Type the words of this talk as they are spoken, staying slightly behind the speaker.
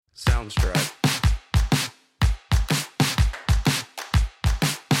Soundstripe.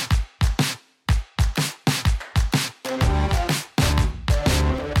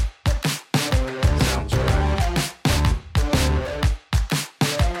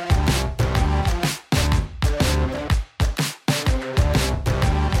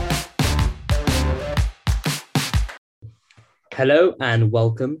 Hello and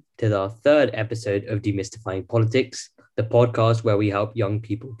welcome to our third episode of Demystifying Politics, the podcast where we help young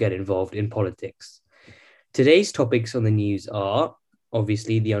people get involved in politics. Today's topics on the news are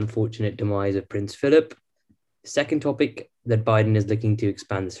obviously the unfortunate demise of Prince Philip, the second topic that Biden is looking to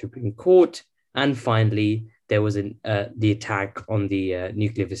expand the Supreme Court, and finally, there was the attack on the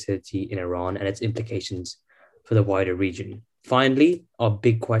nuclear facility in Iran and its implications for the wider region. Finally, our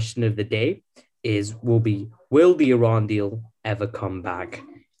big question of the day is will the Iran deal ever come back?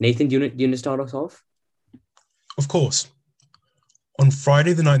 Nathan, do you want to start us off? Of course. On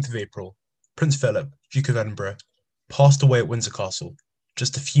Friday, the 9th of April, Prince Philip, Duke of Edinburgh, passed away at Windsor Castle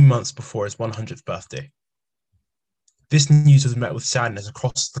just a few months before his 100th birthday. This news was met with sadness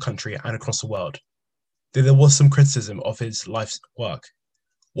across the country and across the world, though there was some criticism of his life's work.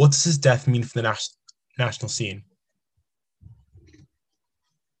 What does his death mean for the national scene?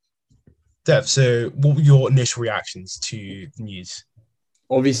 Dev, so what were your initial reactions to the news?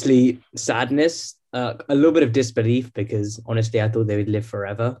 Obviously, sadness, a little bit of disbelief because honestly, I thought they would live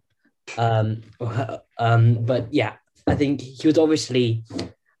forever. But yeah, I think he was obviously,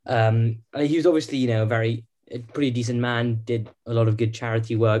 a pretty decent man. Did a lot of good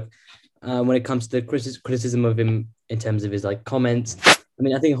charity work. When it comes to the criticism of him in terms of his comments, I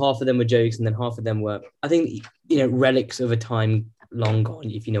mean, I think half of them were jokes and then half of them were, I think, relics of a time long gone,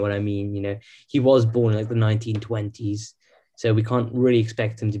 if you know what I mean. He was born in the 1920s, so we can't really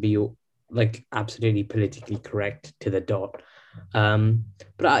expect him to be absolutely politically correct to the dot.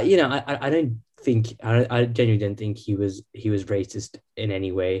 But I genuinely don't think he was racist in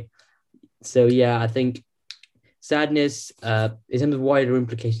any way. So yeah, I think sadness in terms of wider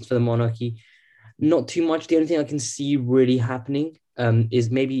implications for the monarchy, not too much. The only thing I can see really happening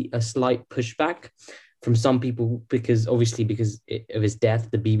is maybe a slight pushback from some people because of his death,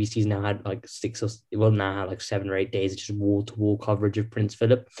 the BBC's now had 7 or 8 days of just wall-to-wall coverage of Prince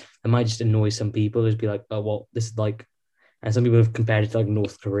Philip. It might just annoy some people. Just be like, oh, well, this is and some people have compared it to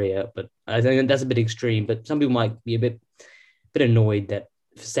North Korea, but I think that's a bit extreme. But some people might be a bit annoyed that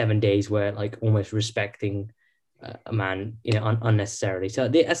for 7 days we're almost respecting a man, unnecessarily. So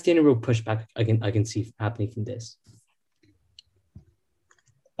that's the only real pushback I can see happening from this.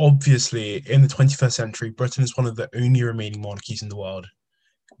 Obviously, in the 21st century, Britain is one of the only remaining monarchies in the world.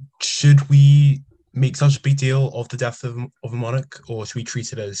 Should we make such a big deal of the death of a monarch, or should we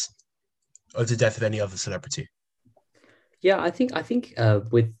treat it as of the death of any other celebrity? Yeah, I think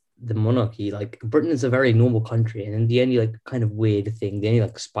with the monarchy, Britain is a very normal country, and the only kind of weird thing, the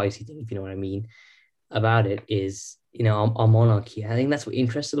only spicy thing, if you know what I mean, about it is our monarchy. I think that's what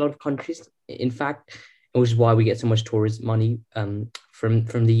interests a lot of countries. In fact, which is why we get so much tourist money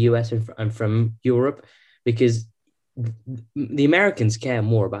from the US and from Europe, because the Americans care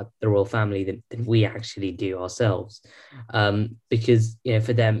more about the royal family than we actually do ourselves. Because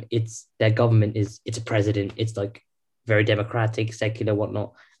for them, it's their government it's a president. It's very democratic, secular,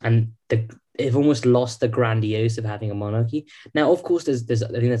 whatnot, and they've almost lost the grandiose of having a monarchy. Now, of course, I think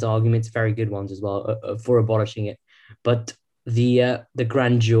there's arguments, very good ones as well, for abolishing it, but the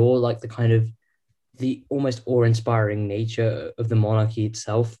grandeur, the almost awe-inspiring nature of the monarchy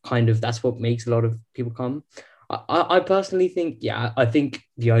itself, that's what makes a lot of people come. I personally think, I think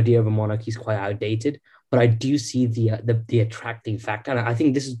the idea of a monarchy is quite outdated, but I do see the attracting factor, and I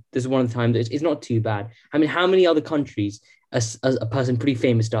think this is one of the times it's not too bad. I mean, how many other countries a person pretty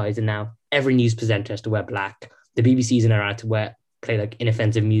famous dies and now every news presenter has to wear black? The BBC isn't allowed to play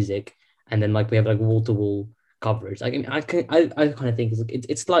inoffensive music, and then we have wall-to-wall coverage. I kind of think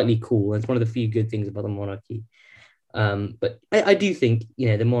it's slightly cool. And it's one of the few good things about the monarchy. But I do think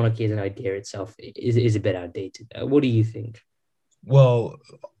the monarchy as an idea itself is a bit outdated. What do you think? Well,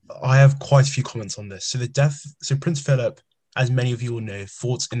 I have quite a few comments on this. So Prince Philip, as many of you will know,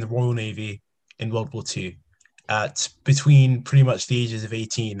 fought in the Royal Navy in World War II at between pretty much the ages of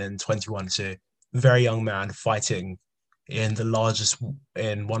 18 and 21. So very young man fighting in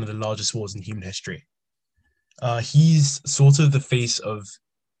one of the largest wars in human history. He's sort of the face of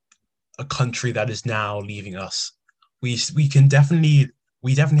a country that is now leaving us. We definitely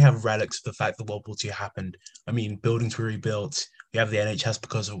have relics of the fact that World War II happened. I mean, buildings were rebuilt. We have the NHS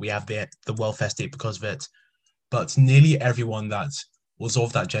because of it. We have the welfare state because of it. But nearly everyone that was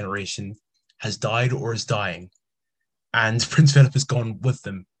of that generation has died or is dying. And Prince Philip has gone with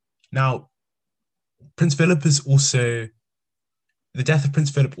them. Now, Prince Philip is also the death of Prince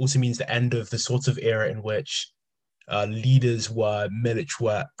Philip also means the end of the sort of era in which leaders were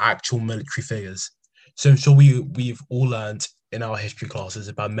actual military figures. So I'm sure we've all learned in our history classes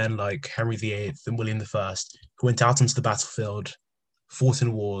about men like Henry VIII and William I, who went out onto the battlefield, fought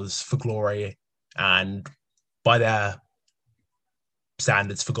in wars for glory, and by their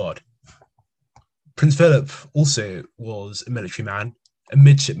standards for God. Prince Philip also was a military man, a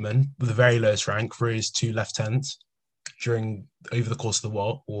midshipman with the very lowest rank, rose to lieutenant during over the course of the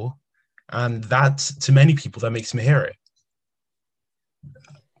war, and that to many people that makes him a hero.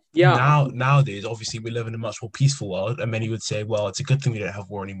 Yeah, Nowadays, obviously, we live in a much more peaceful world, and many would say, well, it's a good thing we don't have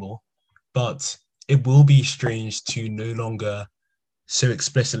war anymore. But it will be strange to no longer so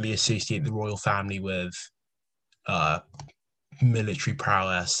explicitly associate the royal family with uh, military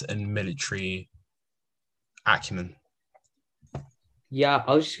prowess and military acumen. yeah.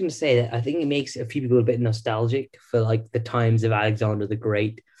 I was just gonna say that I think it makes a few people a bit nostalgic for like the times of Alexander the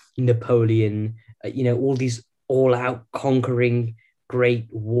Great, Napoleon, all these all-out conquering great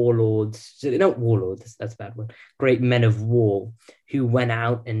warlords. Not warlords, that's a bad one. Great men of war who went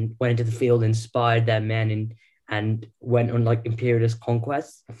out and went into the field, inspired their men, and went on like imperialist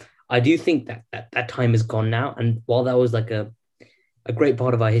conquests. I do think that time is gone now. And while that was like a great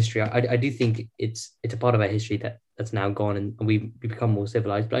part of our history. I do think it's a part of our history that's now gone, and we become more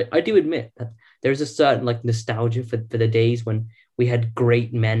civilized. But I do admit that there is a certain like nostalgia for the days when we had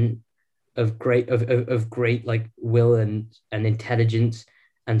great men of great like will and intelligence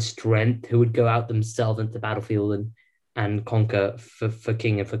and strength who would go out themselves into the battlefield and conquer for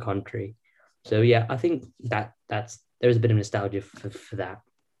king and for country. So yeah, I think that's there's a bit of nostalgia for that.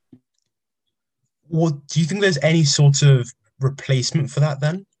 Or do you think there's any sort of replacement for that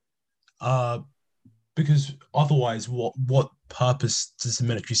then? Uh, because otherwise, what purpose does the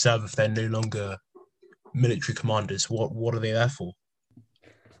military serve if they're no longer military commanders? What are they there for?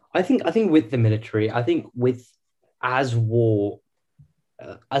 I think with the military, I think with as war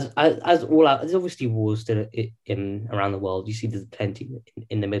as all out, there's obviously wars still in around the world. You see, there's plenty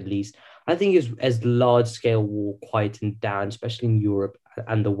in the Middle East. I think as large scale war quietened down, especially in Europe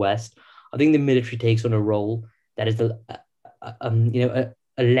and the West, I think the military takes on a role that is a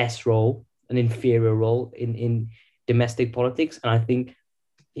less role, an inferior role in domestic politics. And I think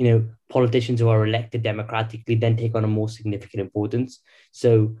politicians who are elected democratically then take on a more significant importance.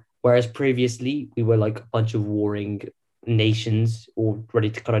 So whereas previously we were like a bunch of warring nations all ready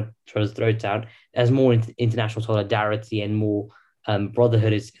to kind of try to throw it down, as more international solidarity and more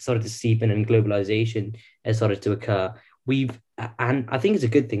brotherhood is started to seep in and globalization has started to occur. And I think it's a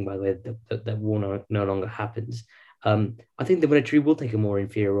good thing, by the way, that war no longer happens. I think the military will take a more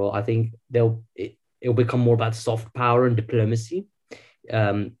inferior role. I think it'll become more about soft power and diplomacy,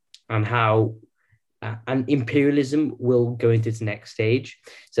 and how and imperialism will go into its next stage.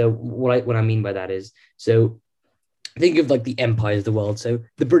 So what I mean by that is, so think of like the empires of the world. So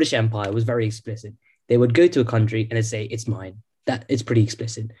the British Empire was very explicit. They would go to a country and they'd say it's mine. That it's pretty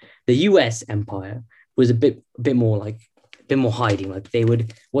explicit. The US Empire was a bit more like a bit more hiding. Like they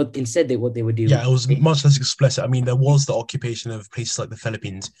would what they would do. Yeah, it was much less explicit. I mean, there was the occupation of places like the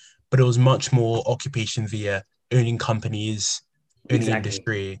Philippines, but it was much more occupation via owning companies, owning Exactly.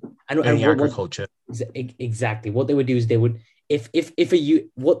 industry, And owning what agriculture. exactly what they would do is they would if a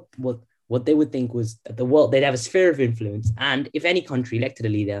you what they would think was that the world they'd have a sphere of influence, and if any country elected a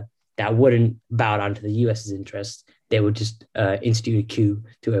leader that wouldn't bow down to the US's interests, they would just institute a coup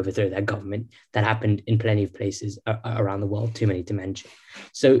to overthrow their government. That happened in plenty of places around the world, too many to mention.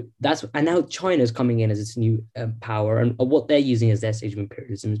 So that's and now China's coming in as its new power, and what they're using as their stage of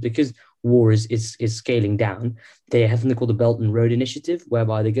imperialism is because war is scaling down. They have something called the Belt and Road Initiative,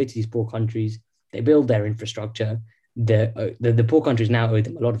 whereby they go to these poor countries, they build their infrastructure. The poor countries now owe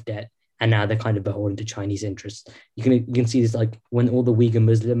them a lot of debt, and now they're kind of beholden to Chinese interests. You can see this like when all the Uyghur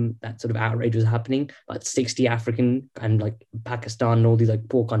Muslim that sort of outrage was happening, like 60 African and like Pakistan and all these like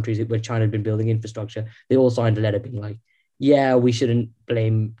poor countries where China had been building infrastructure, they all signed a letter being like, yeah, we shouldn't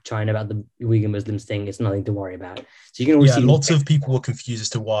blame China about the Uyghur Muslims thing. It's nothing to worry about. So you can always Yeah, see, lots of people were confused as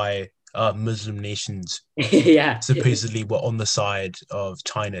to why Muslim nations yeah, supposedly were on the side of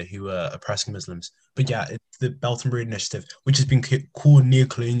China who were oppressing Muslims. But yeah, it's the Belt and Road Initiative, which has been called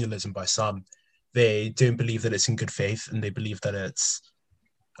neo-colonialism by some. They don't believe that it's in good faith, and they believe that it's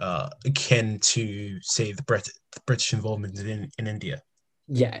akin to, say, the British involvement in India.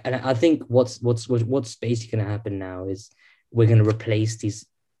 yeah, and I think what's basically going to happen now is we're going to replace these.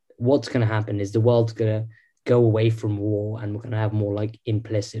 What's going to happen is the world's going to go away from war, and we're going to have more like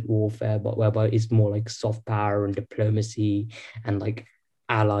implicit warfare, but whereby it's more like soft power and diplomacy and like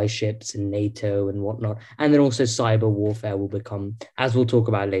allyships and NATO and whatnot. And then also cyber warfare will become, as we'll talk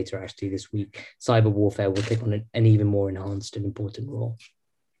about later actually this week, cyber warfare will take on an even more enhanced and important role.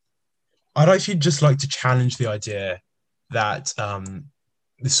 I'd actually just like to challenge the idea that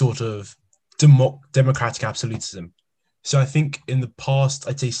the sort of democratic absolutism. So I think in the past,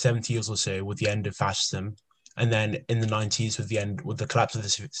 I'd say 70 years or so, with the end of fascism, and then in the 90s with the collapse of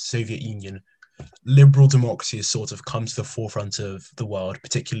the Soviet Union, liberal democracy has sort of come to the forefront of the world,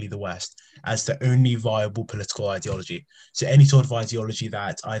 particularly the West, as the only viable political ideology. So any sort of ideology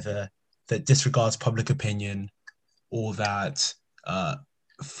that either that disregards public opinion or that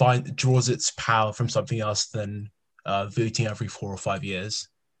draws its power from something else than voting every 4 or 5 years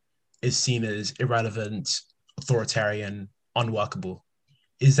is seen as irrelevant, authoritarian, unworkable.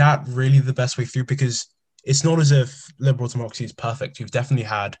 Is that really the best way through? Because it's not as if liberal democracy is perfect. We've definitely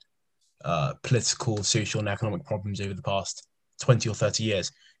had political, social, and economic problems over the past 20 or 30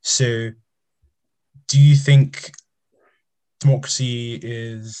 years. So, do you think democracy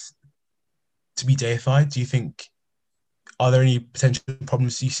is to be deified? Do you think, are there any potential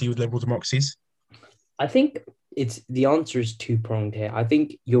problems you see with liberal democracies? I think it's the answer is two pronged here. I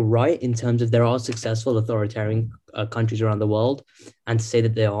think you're right in terms of there are successful authoritarian countries around the world, and to say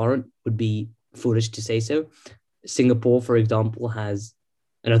that they aren't would be foolish to say so. Singapore, for example, has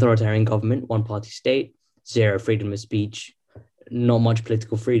an authoritarian government, one party state, zero freedom of speech, not much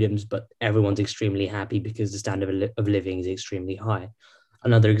political freedoms, but everyone's extremely happy because the standard of living is extremely high.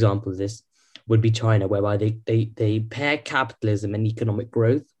 Another example of this would be China, whereby they pair capitalism and economic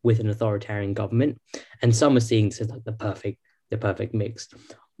growth with an authoritarian government. And some are seeing this as like the perfect mix.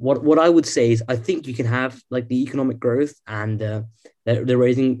 What I would say is I think you can have like the economic growth and the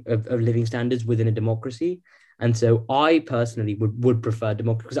raising of living standards within a democracy. And so I personally would prefer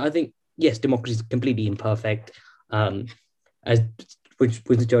democracy because I think, yes, democracy is completely imperfect. As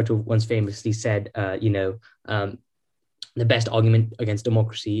Winston Churchill once famously said, the best argument against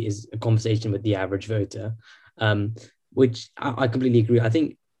democracy is a conversation with the average voter, which I completely agree. I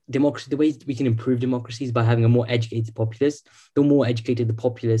think democracy, the way we can improve democracy is by having a more educated populace. The more educated the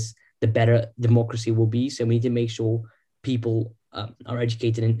populace, the better democracy will be. So we need to make sure people are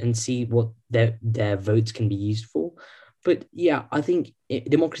educated and see what their votes can be used for. But yeah, I think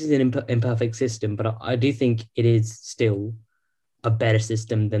democracy is an imperfect system, but I do think it is still a better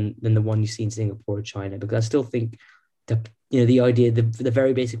system than the one you see in Singapore or China, because I still think the idea, the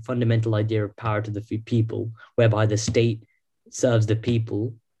very basic fundamental idea of power to the people, whereby the state serves the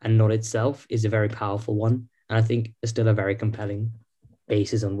people and not itself, is a very powerful one. And I think it's still a very compelling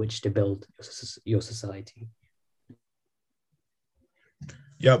basis on which to build your society.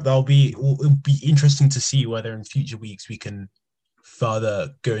 Yeah, it'll be interesting to see whether in future weeks we can further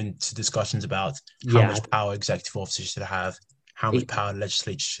go into discussions about how much power executive officers should have, how much power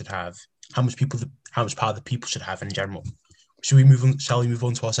legislature should have, how much power the people should have in general. Shall we move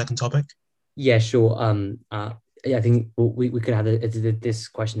on to our second topic? Yeah, sure. I think we could have this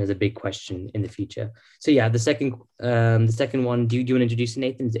question as a big question in the future. So yeah, the second one. Do you want to introduce it,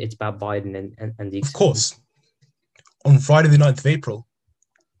 Nathan? It's about Biden and the. Of course. On Friday, the 9th of April,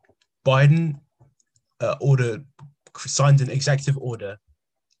 Biden signed an executive order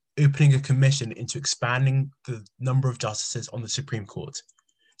opening a commission into expanding the number of justices on the Supreme Court.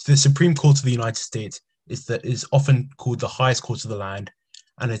 So the Supreme Court of the United States is often called the highest court of the land,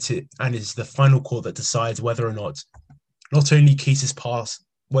 and is the final court that decides whether or not only cases passed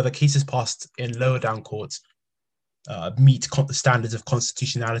in lower down courts meet standards of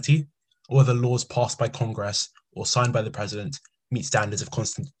constitutionality, or whether laws passed by Congress or signed by the president meet standards of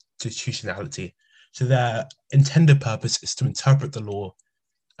constitutionality. So their intended purpose is to interpret the law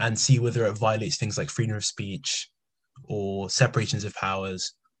and see whether it violates things like freedom of speech or separations of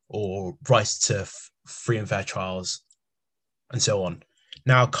powers or rights to free and fair trials and so on.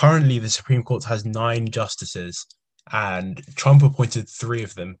 Now, currently, the Supreme Court has 9 justices, and Trump appointed 3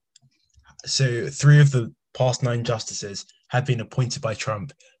 of them. So 3 of the past 9 justices have been appointed by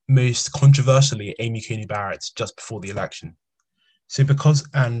Trump, most controversially Amy Coney Barrett, just before the election. So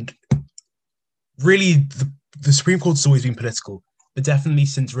really, the Supreme Court's always been political, but definitely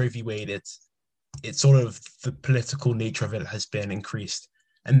since Roe v. Wade, it's sort of the political nature of it has been increased,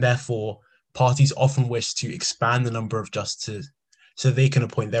 and therefore parties often wish to expand the number of justices so they can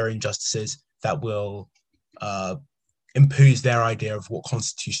appoint their own justices that will impose their idea of what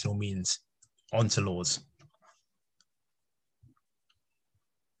constitutional means onto laws.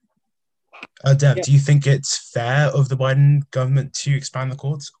 Dev, do you think it's fair of the Biden government to expand the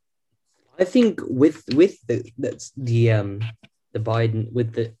courts? I think with the the Biden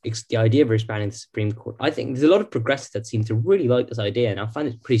with the idea of expanding the Supreme Court. I think there's a lot of progressives that seem to really like this idea, and I find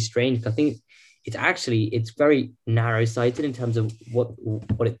it pretty strange. I think it's very narrow sighted in terms of what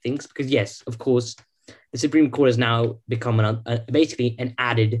it thinks. Because yes, of course, the Supreme Court has now become basically an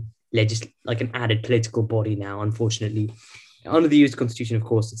added like an added political body now. Unfortunately, under the U.S. Constitution, of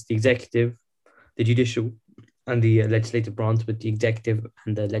course, it's the executive, the judicial, and the legislative branch, with the executive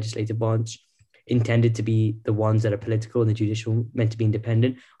and the legislative branch intended to be the ones that are political and the judicial meant to be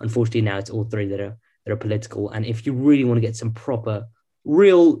independent. Unfortunately, now it's all three that are political. And if you really want to get some proper,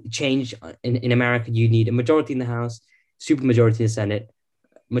 real change in America, you need a majority in the House, supermajority in the Senate,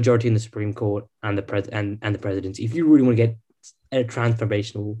 majority in the Supreme Court, and the presidency. If you really want to get a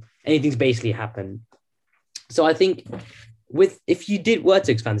transformational, anything's basically happen. So I think if you were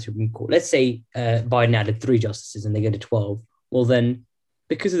to expand the Supreme Court, let's say Biden added 3 justices and they go to 12, well then,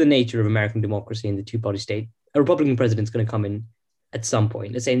 because of the nature of American democracy and the two-party state, a Republican president's going to come in at some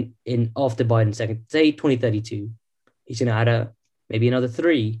point. Let's say in after Biden's second, say 2032, he's going to add maybe another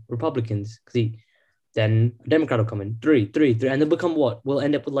 3 Republicans, because then a Democrat will come in, three, and they'll become what? We'll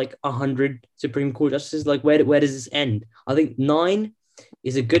end up with like 100 Supreme Court justices. Like where does this end? I think 9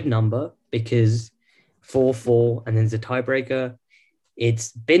 is a good number, because 4, and then there's a tiebreaker.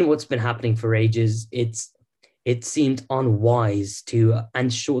 It's been what's been happening for ages. It seemed unwise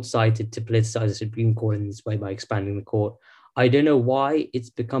and short-sighted to politicize the Supreme Court in this way by expanding the court. I don't know why it's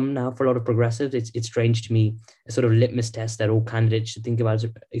become now for a lot of progressives. It's strange to me, a sort of litmus test that all candidates should think about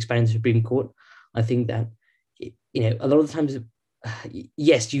expanding the Supreme Court. I think that, a lot of the times,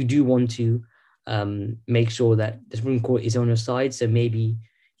 yes, you do want to make sure that the Supreme Court is on your side. So maybe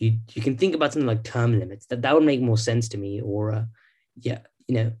you can think about something like term limits. That would make more sense to me. Or,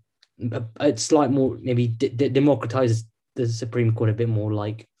 a slight more, maybe democratizes the Supreme Court a bit more,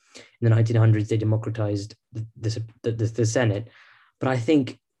 like in the 1900s they democratized the Senate. But I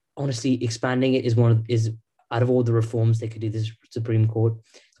think honestly expanding it is out of all the reforms they could do, this Supreme Court,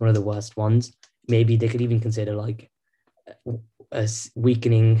 it's one of the worst ones. Maybe they could even consider like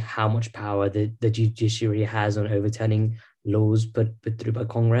weakening how much power the judiciary has on overturning laws put through by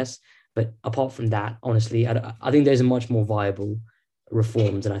Congress. But apart from that, honestly, I think there's a much more viable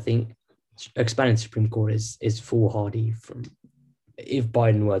reforms, and I think expanding the Supreme Court is foolhardy from if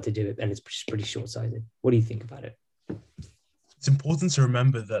Biden were to do it, and it's pretty short-sighted. What do you think about it? It's important to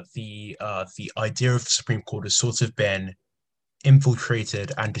remember that the idea of the Supreme Court has sort of been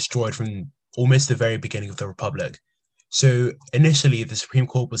infiltrated and destroyed from almost the very beginning of the Republic. So initially, the Supreme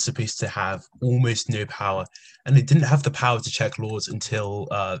Court was supposed to have almost no power, and it didn't have the power to check laws until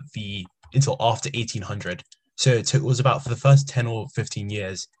after 1800. So it was about, for the first 10 or 15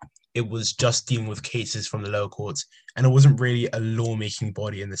 years, it was just dealing with cases from the lower courts, and it wasn't really a lawmaking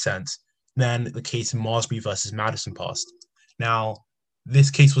body in the sense. Then the case Marbury versus Madison passed. Now,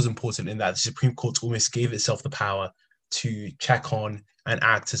 this case was important in that the Supreme Court almost gave itself the power to check on and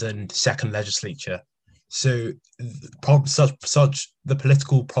act as a second legislature. So the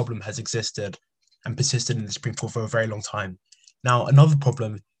political problem has existed and persisted in the Supreme Court for a very long time. Now, another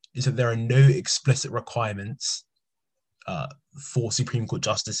problem is that there are no explicit requirements for Supreme Court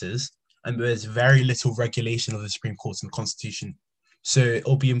justices, and there's very little regulation of the Supreme Court in the Constitution. So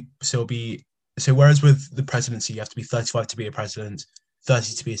whereas with the presidency, you have to be 35 to be a president,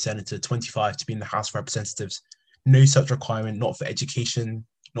 30 to be a senator, 25 to be in the House of Representatives, no such requirement, not for education,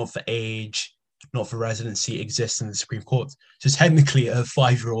 not for age, not for residency, exists in the Supreme Court. So technically, a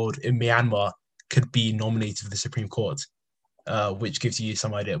 5-year-old in Myanmar could be nominated for the Supreme Court, which gives you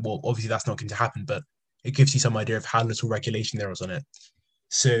some idea. Well, obviously that's not going to happen, but it gives you some idea of how little regulation there is on it.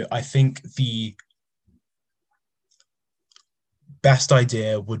 So I think the best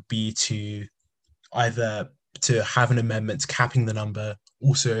idea would be to either to have an amendment capping the number,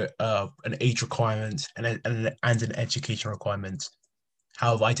 also an age requirement and an education requirement.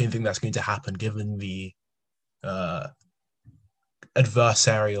 However, I don't think that's going to happen given the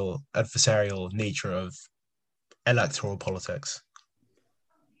adversarial nature of electoral politics.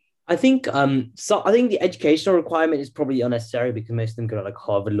 I think I think the educational requirement is probably unnecessary, because most of them go to like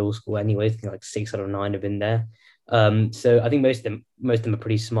Harvard Law School anyway. I think like 6 out of 9 have been there. So I think most of them are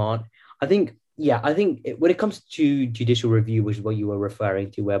pretty smart. I think when it comes to judicial review, which is what you were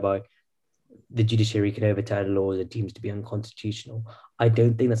referring to, whereby the judiciary can overturn laws it deems to be unconstitutional, I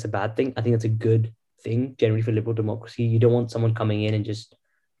don't think that's a bad thing. I think that's a good thing generally for liberal democracy. You don't want someone coming in and just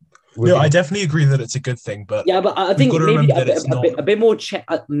No, I definitely agree that it's a good thing, but yeah, but I think maybe a bit more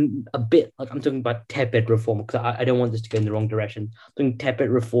a bit like, I'm talking about tepid reform, because I don't want this to go in the wrong direction. I'm talking tepid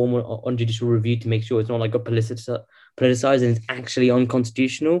reform on judicial review to make sure it's not like got politicized and it's actually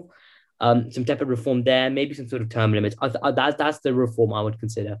unconstitutional. Some type of reform there, maybe some sort of term limits. That's the reform I would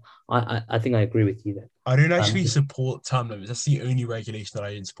consider. I think I agree with you there. I don't Um, actually support term limits. That's the only regulation that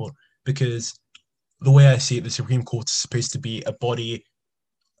I don't support because the way I see it, the Supreme Court is supposed to be a body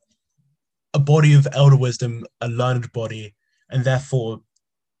of elder wisdom, a learned body, and therefore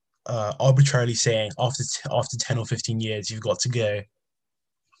arbitrarily saying after 10 or 15 years you've got to go.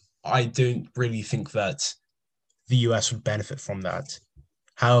 I don't really think that the US would benefit from that.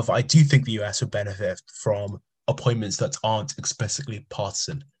 However, I do think the US would benefit from appointments that aren't explicitly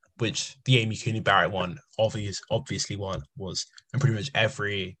partisan, which the Amy Coney Barrett one obviously one was, and pretty much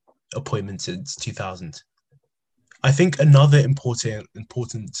every appointment since 2000. I think another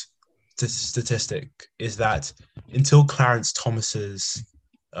important statistic is that until Clarence Thomas's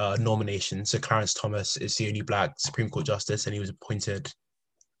nomination, so Clarence Thomas is the only Black Supreme Court justice, and he was appointed.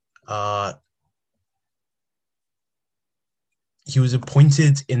 Uh, he was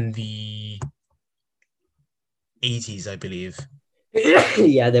appointed in the 80s, I believe.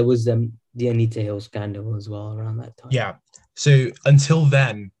 yeah, there was the Anita Hill scandal as well around that time. Yeah. So until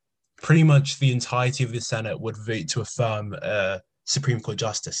then, pretty much the entirety of the Senate would vote to affirm a Supreme Court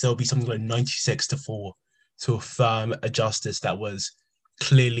justice. There'll be something like 96-4 to affirm a justice that was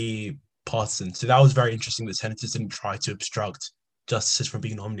clearly partisan. So that was very interesting that senators didn't try to obstruct justices from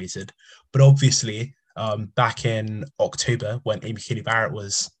being nominated. But obviously, back in October, when Amy Coney Barrett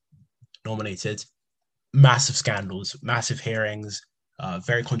was nominated, massive scandals, massive hearings,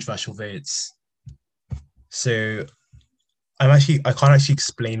 very controversial votes. So I can't actually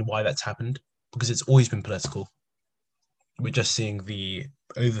explain why that's happened because it's always been political. We're just seeing the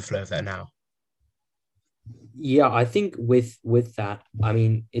overflow of that now. Yeah, I think with that, I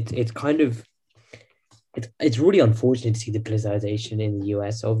mean, it's kind of it's really unfortunate to see the politicization in the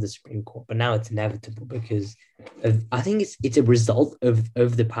US of the Supreme Court, but now it's inevitable because I think it's a result of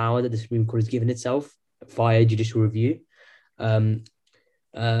the power that the Supreme Court has given itself via judicial review.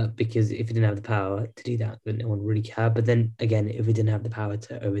 Because if it didn't have the power to do that, then no one really cared. But then again, if it didn't have the power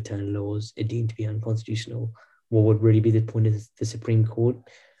to overturn laws it deemed to be unconstitutional, what would really be the point of the Supreme Court?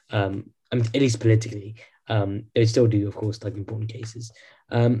 I mean, at least politically, they still do, of course, like important cases.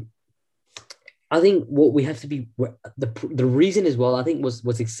 I think what we have to be the reason as well, I think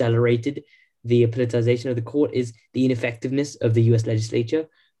what's accelerated the politicization of the court is the ineffectiveness of the US legislature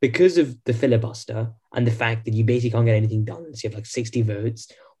because of the filibuster and the fact that you basically can't get anything done unless you have like 60 votes.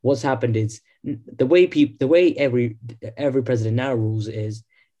 What's happened is the way every president now rules is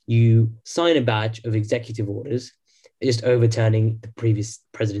you sign a batch of executive orders, just overturning the previous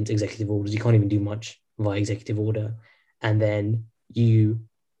president's executive orders. You can't even do much via executive order, and then you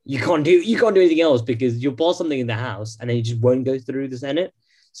can't do anything else because you'll pass something in the House and then it just won't go through the Senate.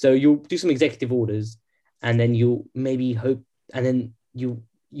 So you'll do some executive orders and then you'll maybe hope, and then you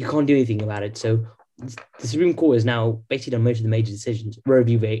can't do anything about it. So the Supreme Court has now basically done most of the major decisions. Roe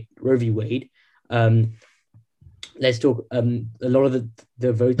v. Wade. Let's talk a lot of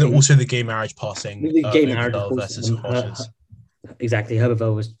the voting. And also the gay marriage passing. The gay marriage, of course, versus Hodges. Exactly, Herbert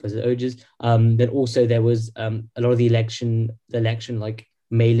versus Hodges. Then also there was a lot of the election like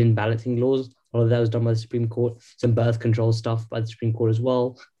mail-in balloting laws. A lot of that was done by the Supreme Court. Some birth control stuff by the Supreme Court as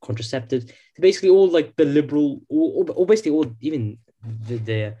well. Contraceptives. So basically, all like the liberal, or basically all even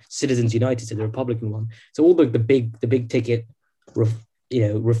the Citizens United, so the Republican one. So all the big ticket,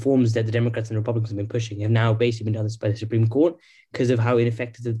 reforms that the Democrats and Republicans have been pushing have now basically been done by the Supreme Court because of how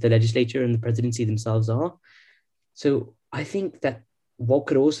ineffective the legislature and the presidency themselves are. So I think that what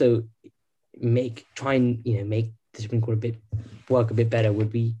could also make the Supreme Court work a bit better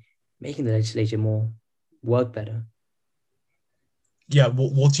would be making the legislature work better. Yeah,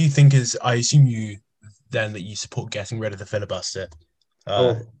 what do you think is? I assume that you support getting rid of the filibuster.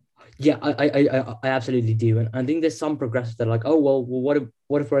 Yeah, I absolutely do, and I think there's some progressives that are like, oh well, what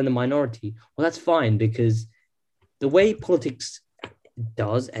if we're in the minority? Well, that's fine because the way politics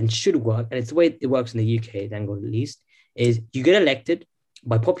does and should work, and it's the way it works in the UK, thank God at least, is you get elected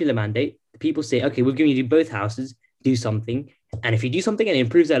by popular mandate. The people say, okay, we've given you both houses, do something, and if you do something and it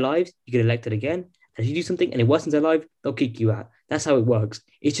improves their lives, you get elected again. And if you do something and it worsens their life, they'll kick you out. That's how it works.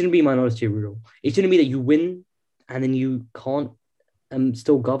 It shouldn't be minority rule. It shouldn't be that you win and then you can't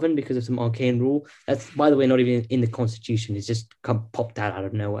still govern because of some arcane rule. That's, by the way, not even in the Constitution. It's just popped out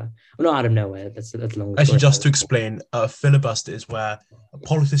of nowhere. Well, not out of nowhere. That's long. Actually, just to explain, a filibuster is where a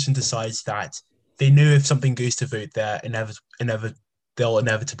politician decides that they know if something goes to vote, they'll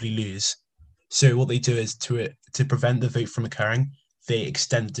inevitably lose. So what they do is to prevent the vote from occurring, they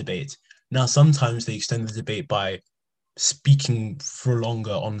extend the debate. Now, sometimes they extend the debate by speaking for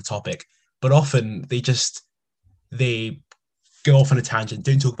longer on the topic, but often they go off on a tangent,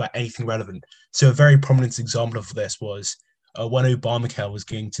 don't talk about anything relevant. So a very prominent example of this was when Obamacare was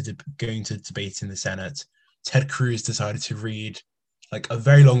going to debate in the Senate. Ted Cruz decided to read like a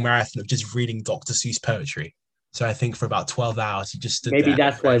very long marathon of just reading Dr. Seuss poetry. So I think for about 12 hours, he just stood Maybe there.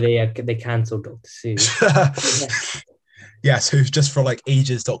 that's why they cancelled Doctor Seuss. Yeah, so just for like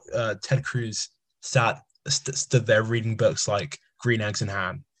ages, Ted Cruz stood there reading books like Green Eggs and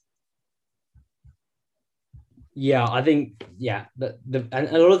Ham. Yeah, I think and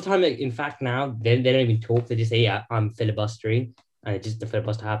a lot of the time, like, in fact, now they don't even talk. They just say, "Yeah, I'm filibustering," and it just the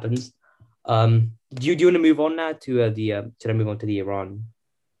filibuster happens. Do you want to move on now to should I move on to the Iran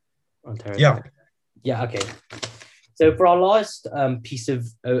on terror Yeah, attack? Yeah, okay. So for our last piece of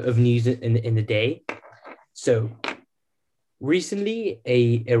news in the day, so recently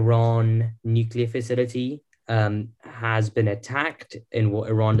a Iran nuclear facility has been attacked in what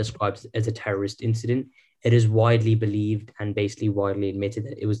Iran describes as a terrorist incident. It is widely believed and basically widely admitted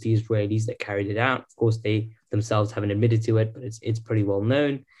that it was the Israelis that carried it out. Of course, they themselves haven't admitted to it, but it's pretty well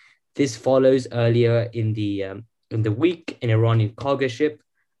known. This follows earlier in the week an Iranian cargo ship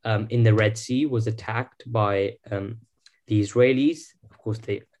in the Red Sea was attacked by the Israelis. Of course,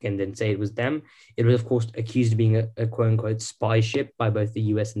 they again didn't say it was them. It was, of course, accused of being a quote unquote spy ship by both the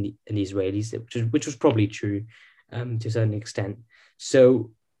US and the Israelis, which was probably true to a certain extent. So,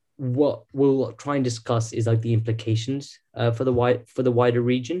 what we'll try and discuss is like the implications for the wider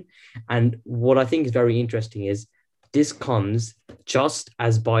region, and what I think is very interesting is this comes just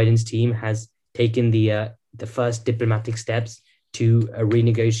as Biden's team has taken the first diplomatic steps to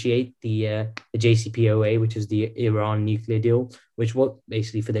renegotiate the JCPOA, which is the Iran nuclear deal. Which, what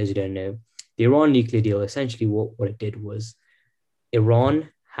basically, for those who don't know, the Iran nuclear deal essentially what it did was Iran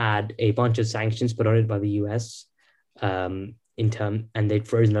had a bunch of sanctions put on it by the US and they'd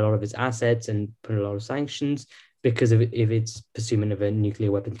frozen a lot of its assets and put a lot of sanctions because of its pursuit of a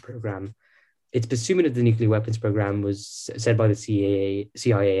nuclear weapons program. Its pursuit of the nuclear weapons program was said by the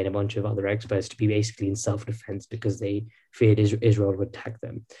CIA and a bunch of other experts to be basically in self-defense because they feared Israel would attack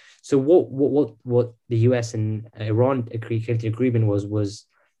them. So what the US and Iran came to agreement was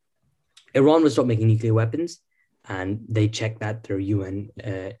Iran would stop making nuclear weapons, and they checked that through UN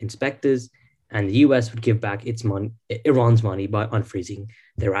inspectors, and the US would give back Iran's money by unfreezing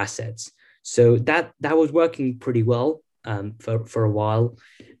their assets. So that was working pretty well for a while,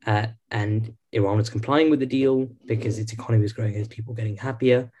 and Iran was complying with the deal because its economy was growing and people getting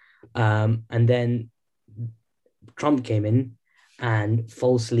happier. And then Trump came in and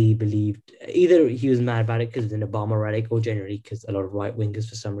falsely believed either he was mad about it because of an Obama rhetoric or generally because a lot of right wingers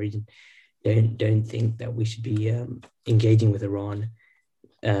for some reason don't think that we should be engaging with Iran.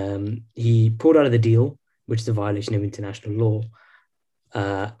 He pulled out of the deal, which is a violation of international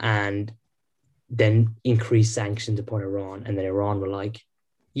law, and then increased sanctions upon Iran. And then Iran were like,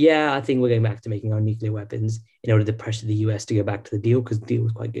 yeah, I think we're going back to making our nuclear weapons in order to pressure the US to go back to the deal because the deal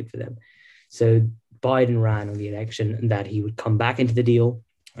was quite good for them. So Biden ran on the election that he would come back into the deal,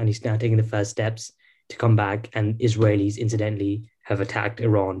 and he's now taking the first steps to come back. And Israelis, incidentally, have attacked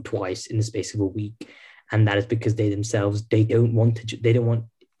Iran twice in the space of a week, and that is because they don't want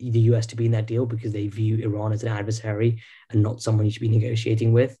the US to be in that deal because they view Iran as an adversary and not someone you should be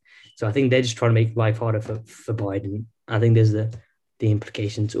negotiating with. So I think they're just trying to make life harder for Biden. I think there's the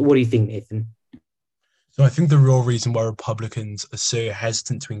implications. What do you think, Nathan? So I think the real reason why Republicans are so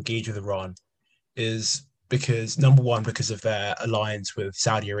hesitant to engage with Iran is because, number one, because of their alliance with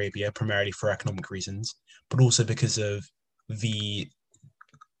Saudi Arabia, primarily for economic reasons, but also because of the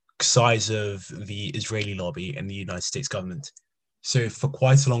size of the Israeli lobby and the United States government. So for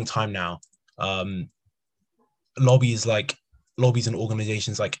quite a long time now, lobbies and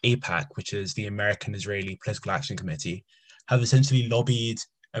organizations like AIPAC, which is the American Israeli Political Action Committee, have essentially lobbied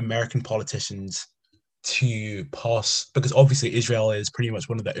American politicians to pass, because obviously Israel is pretty much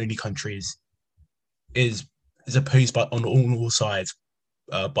one of the only countries is opposed on all sides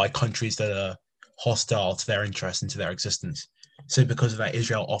by countries that are hostile to their interests and to their existence. So because of that,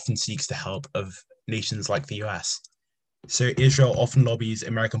 Israel often seeks the help of nations like the US. So Israel often lobbies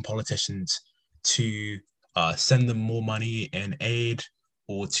American politicians to send them more money and aid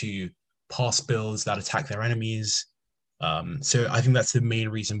or to pass bills that attack their enemies. So I think that's the main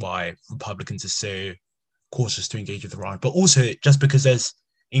reason why Republicans are so cautious to engage with Iran. But also just because there's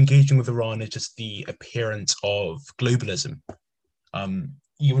engaging with Iran is just the appearance of globalism.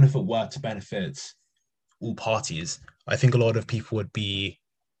 Even if it were to benefit all parties, I think a lot of people would be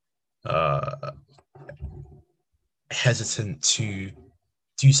hesitant to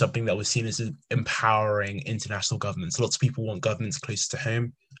do something that was seen as empowering international governments. Lots of people want governments closer to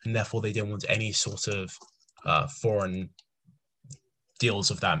home, and therefore they don't want any sort of foreign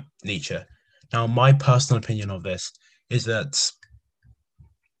deals of that nature. Now, my personal opinion of this is that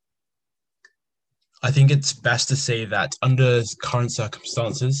I think it's best to say that under current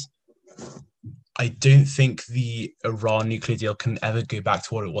circumstances, I don't think the Iran nuclear deal can ever go back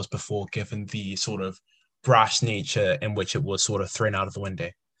to what it was before, given the sort of brash nature in which it was sort of thrown out of the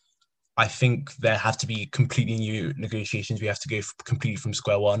window. I think there have to be completely new negotiations. We have to go completely from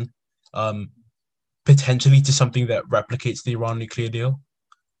square one, potentially to something that replicates the Iran nuclear deal.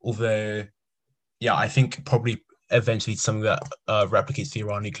 Although, yeah, I think probably eventually something that replicates the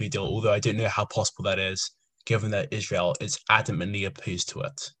Iran nuclear deal, although I don't know how possible that is, given that Israel is adamantly opposed to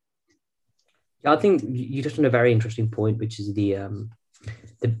it. I think you touched on a very interesting point, which is the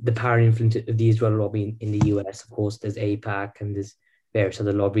power and influence of the Israel lobby in the US. Of course, there's AIPAC and there's various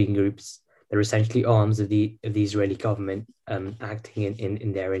other lobbying groups that are essentially arms of the Israeli government, acting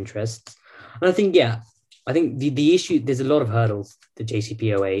in their interests. And I think, yeah, I think the issue, there's a lot of hurdles the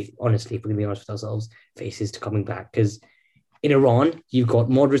JCPOA, honestly, if we're going to be honest with ourselves, faces to coming back. Because in Iran, you've got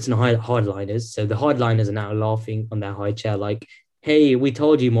moderates and hardliners. So the hardliners are now laughing on their high chair, like, hey, we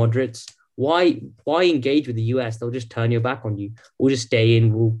told you, moderates, why engage with the US? They'll just turn your back on you. We'll just stay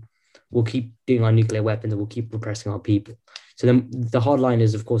in. We'll keep doing our nuclear weapons and we'll keep repressing our people. So then the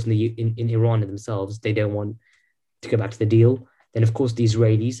hardliners, of course, in Iran themselves, they don't want to go back to the deal. Then, of course, the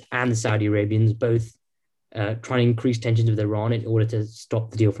Israelis and the Saudi Arabians both trying to increase tensions with Iran in order to stop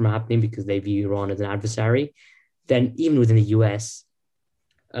the deal from happening because they view Iran as an adversary. Then even within the US,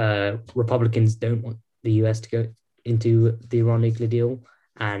 Republicans don't want the US to go into the Iran nuclear deal.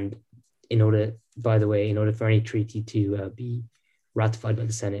 And in order for any treaty to be ratified by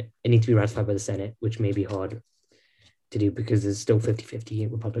the Senate, it needs to be ratified by the Senate, which may be hard to do because there's still 50-50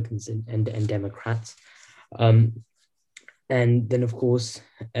 Republicans and Democrats. And then, of course,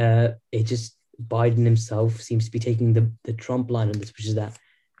 Biden himself seems to be taking the Trump line on this, which is that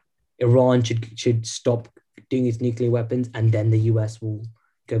Iran should stop doing its nuclear weapons and then the US will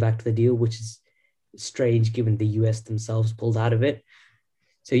go back to the deal, which is strange given the US themselves pulled out of it.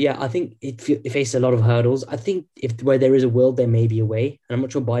 So, yeah, I think it faces a lot of hurdles. I think where there is a will, there may be a way. And I'm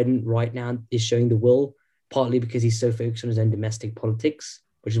not sure Biden right now is showing the will, partly because he's so focused on his own domestic politics,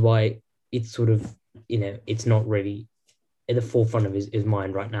 which is why it's sort of, it's not really at the forefront of his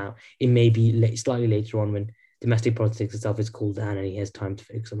mind right now. It may be slightly later on when domestic politics itself is cooled down and he has time to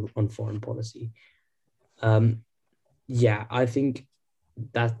focus on foreign policy. Yeah, I think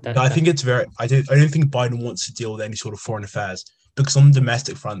I think it's very. I don't think Biden wants to deal with any sort of foreign affairs because on the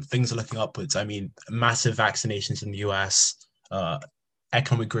domestic front, things are looking upwards. I mean, massive vaccinations in the US,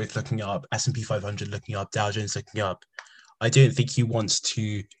 economic growth looking up, S&P 500 looking up, Dow Jones looking up. I don't think he wants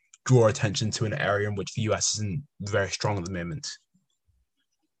to draw attention to an area in which the US isn't very strong at the moment.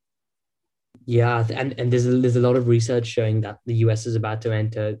 Yeah, and there's a lot of research showing that the US is about to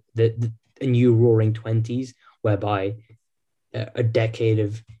enter a new roaring 20s, whereby a decade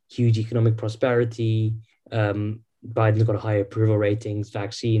of huge economic prosperity, Biden's got higher approval ratings,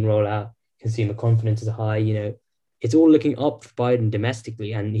 vaccine rollout, consumer confidence is high, it's all looking up for Biden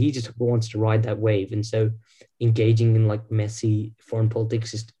domestically, and he just wants to ride that wave. And so engaging in like messy foreign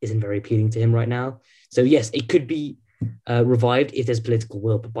politics just isn't very appealing to him right now. So yes, it could be revived if there's political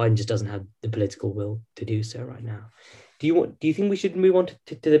will, but Biden just doesn't have the political will to do so right now. Do you think we should move on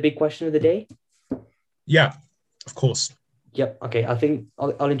to the big question of the day? Yeah, of course. Yep. Okay. I think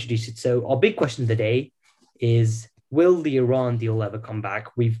I'll introduce it. So our big question of the day is, will the Iran deal ever come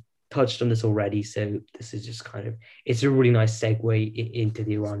back? We've touched on this already. So this is just it's a really nice segue into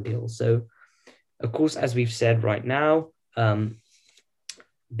the Iran deal. So of course, as we've said right now,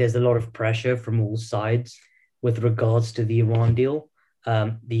 there's a lot of pressure from all sides with regards to the Iran deal.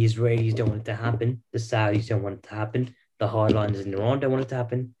 The Israelis don't want it to happen. The Saudis don't want it to happen. The hardliners in Iran don't want it to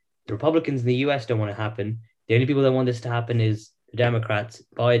happen. The Republicans in the US don't want it to happen. The only people that want this to happen is the Democrats,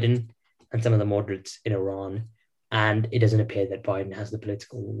 Biden, and some of the moderates in Iran. And it doesn't appear that Biden has the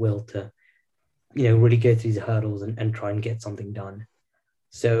political will to, really go through these hurdles and try and get something done.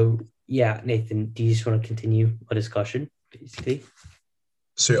 So, yeah, Nathan, do you just want to continue our discussion, basically?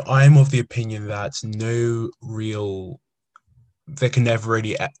 So I'm of the opinion that there can never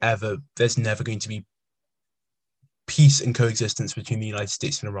really there's never going to be peace and coexistence between the United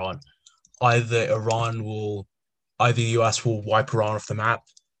States and Iran. Either the US will wipe Iran off the map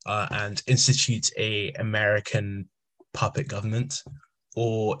and institute a American puppet government,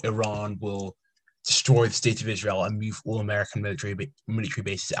 or Iran will destroy the state of Israel and move all American military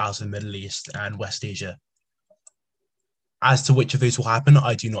bases out of the Middle East and West Asia. As to which of those will happen,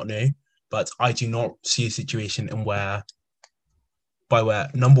 I do not know, but I do not see a situation where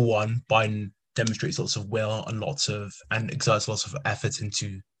number one, Biden demonstrates lots of will and exerts lots of effort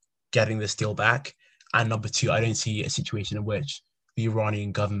into getting this deal back. And number two, I don't see a situation in which the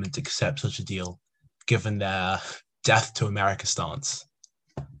Iranian government accepts such a deal, given their death to America stance.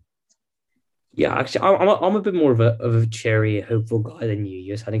 Yeah, actually, I'm a bit more of a cheery, hopeful guy than you.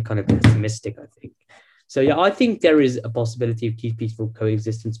 You're sounding kind of pessimistic, I think. So yeah, I think there is a possibility of peaceful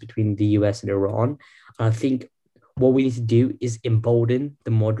coexistence between the US and Iran. And I think what we need to do is embolden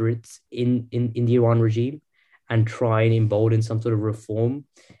the moderates in the Iran regime and try and embolden some sort of reform.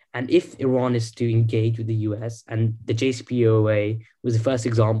 And if Iran is to engage with the US, and the JCPOA was the first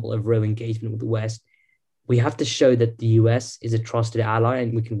example of real engagement with the West, we have to show that the US is a trusted ally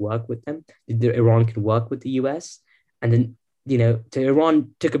and we can work with them. Iran can work with the US. And then,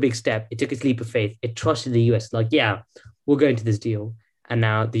 Iran took a big step. It took a leap of faith. It trusted the US, like, yeah, we'll go into this deal. And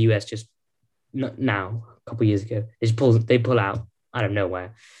now the US just, now, a couple of years ago, they pull out out of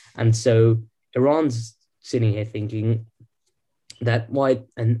nowhere. And so Iran's sitting here thinking that why,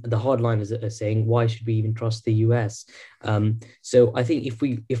 and the hardliners are saying, why should we even trust the US? So I think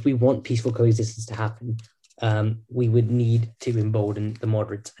if we want peaceful coexistence to happen, we would need to embolden the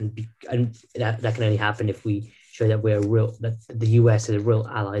moderates, and that can only happen if we show that that the US is a real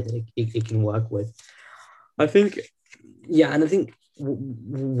ally that it can work with. I think, yeah, and I think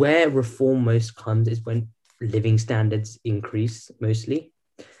where reform most comes is when living standards increase mostly.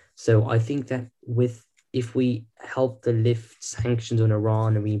 So I think that if we help to lift sanctions on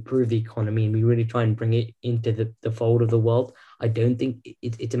Iran and we improve the economy and we really try and bring it into the fold of the world, I don't think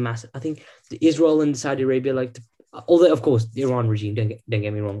it's a massive. I think Israel and Saudi Arabia like to, although of course the Iran regime, don't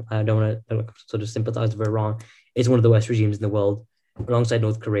get me wrong, I don't want to sort of sympathize with Iran. It's one of the worst regimes in the world, alongside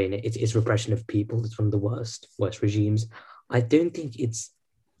North Korea. And it's repression of people. It's one of the worst regimes. I don't think it's.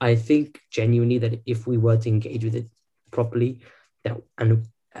 I think genuinely that if we were to engage with it properly, that and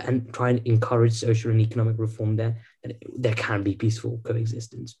try and encourage social and economic reform there can be peaceful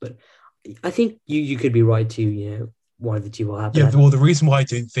coexistence. But I think you could be right too. One of the two will happen. Yeah, well, the reason why I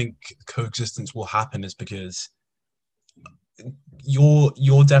don't think coexistence will happen is because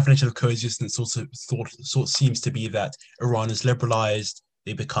your definition of coexistence sort of seems to be that Iran is liberalized,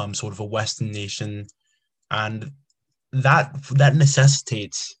 they become sort of a Western nation, and that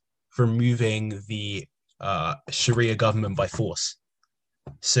necessitates removing the Sharia government by force.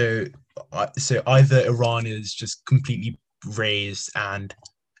 So either Iran is just completely raised and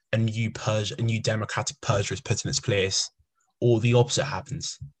a new democratic Persia is put in its place, or the opposite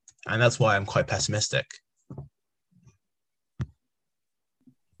happens, and that's why I'm quite pessimistic.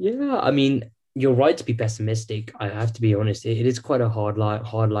 Yeah, I mean, you're right to be pessimistic. I have to be honest. It is quite a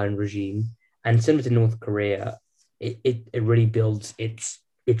hardline regime, and similar to North Korea, it really builds its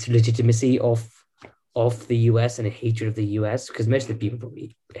legitimacy of the US and a hatred of the US, because most of the people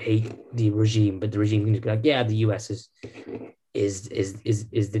probably hate the regime, but the regime can just be like, yeah, the US is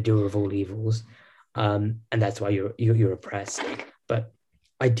the doer of all evils, and that's why you're oppressed. But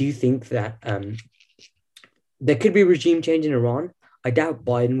I do think that there could be regime change in Iran. I doubt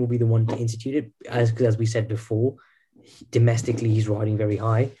Biden will be the one to institute it, as we said before, domestically he's riding very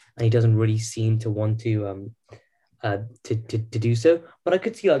high, and he doesn't really seem to want to do so. But I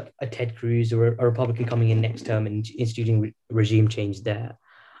could see like a Ted Cruz or a Republican coming in next term and instituting regime change there.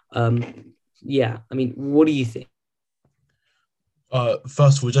 Yeah, I mean, what do you think?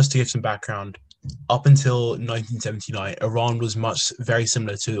 First of all, just to give some background, up until 1979, Iran was very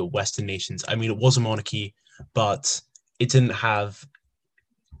similar to Western nations. I mean, it was a monarchy, but it didn't have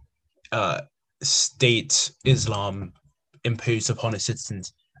state Islam imposed upon its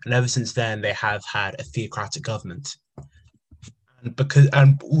citizens. And ever since then, they have had a theocratic government.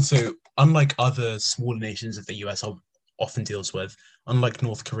 And also, unlike other smaller nations that the US often deals with, unlike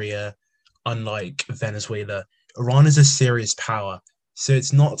North Korea, unlike Venezuela, Iran is a serious power. So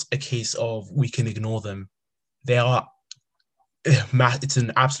it's not a case of we can ignore them. It's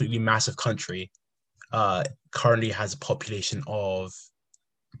an absolutely massive country. Currently has a population of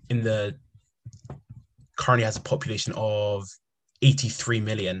 83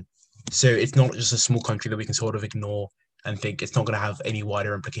 million. So it's not just a small country that we can sort of ignore and think it's not going to have any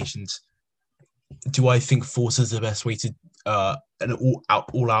wider implications. Do I think force is the best way to an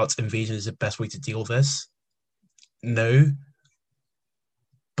all-out invasion is the best way to deal with this? No,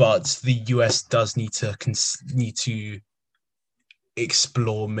 but the US does need to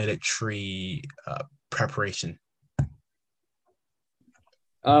explore military preparation.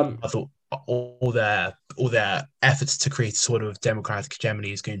 I thought all their efforts to create sort of democratic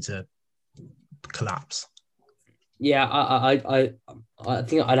hegemony is going to collapse. Yeah, I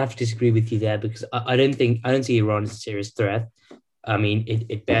think I'd have to disagree with you there, because I don't see Iran as a serious threat. I mean,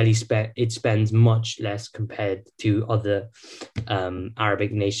 it barely spends much less compared to other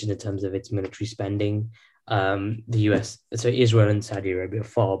Arabic nations in terms of its military spending. The US, so Israel and Saudi Arabia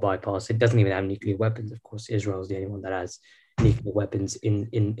far bypass. It doesn't even have nuclear weapons. Of course, Israel is the only one that has nuclear weapons in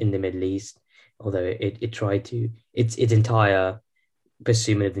the Middle East. Although it tried to, its entire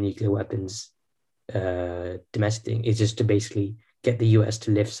pursuit of the nuclear weapons domestic thing is just to basically get the US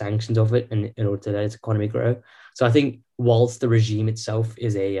to lift sanctions of it and in order to let its economy grow. So I think whilst the regime itself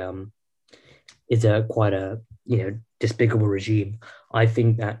is a quite a despicable regime, I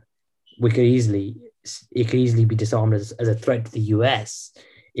think that we could easily it could easily be disarmed as a threat to the US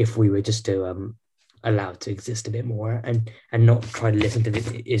if we were just to allow it to exist a bit more and not try to listen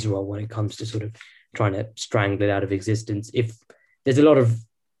to Israel when it comes to sort of trying to strangle it out of existence. If there's a lot of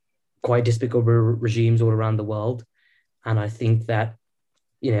quite despicable regimes all around the world, and I think that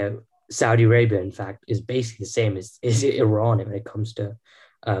Saudi Arabia, in fact, is basically the same as Iran when it comes to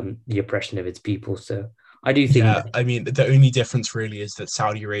the oppression of its people. So I do think Yeah, that I mean, the only difference really is that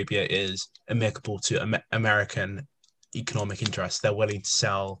Saudi Arabia is amicable to American economic interests. They're willing to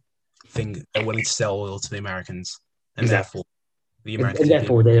sell oil to the Americans, and exactly, therefore the Americans and need to.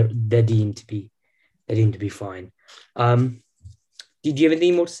 therefore they're deemed to be fine. Did you have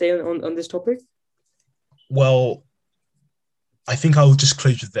anything more to say on this topic? Well, I think I will just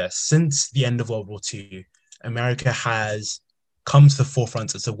close with this. Since the end of World War II, America has come to the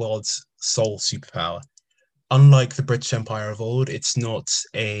forefront as the world's sole superpower. Unlike the British Empire of old, it's not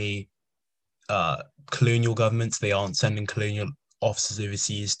a colonial government. They aren't sending colonial officers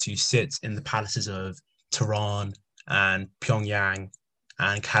overseas to sit in the palaces of Tehran and Pyongyang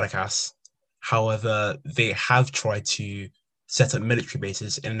and Caracas. However, they have tried to set up military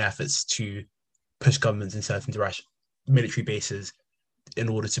bases in an effort to push governments in certain direction. Military bases in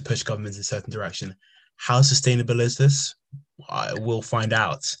order to push governments in certain direction. How sustainable is this? I will find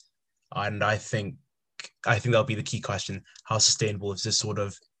out, and I think that'll be the key question. How sustainable is this sort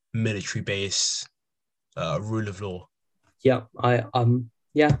of military base rule of law? I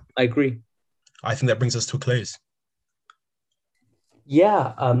agree. I think that brings us to a close.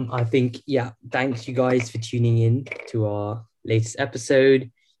 I think thanks you guys for tuning in to our latest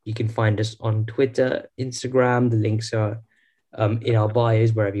episode. You can find us on Twitter, Instagram. The links are in our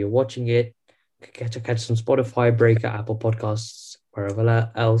bios wherever you're watching it. Catch us on Spotify, Breaker, Apple Podcasts,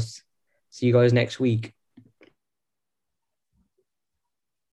 wherever else. See you guys next week.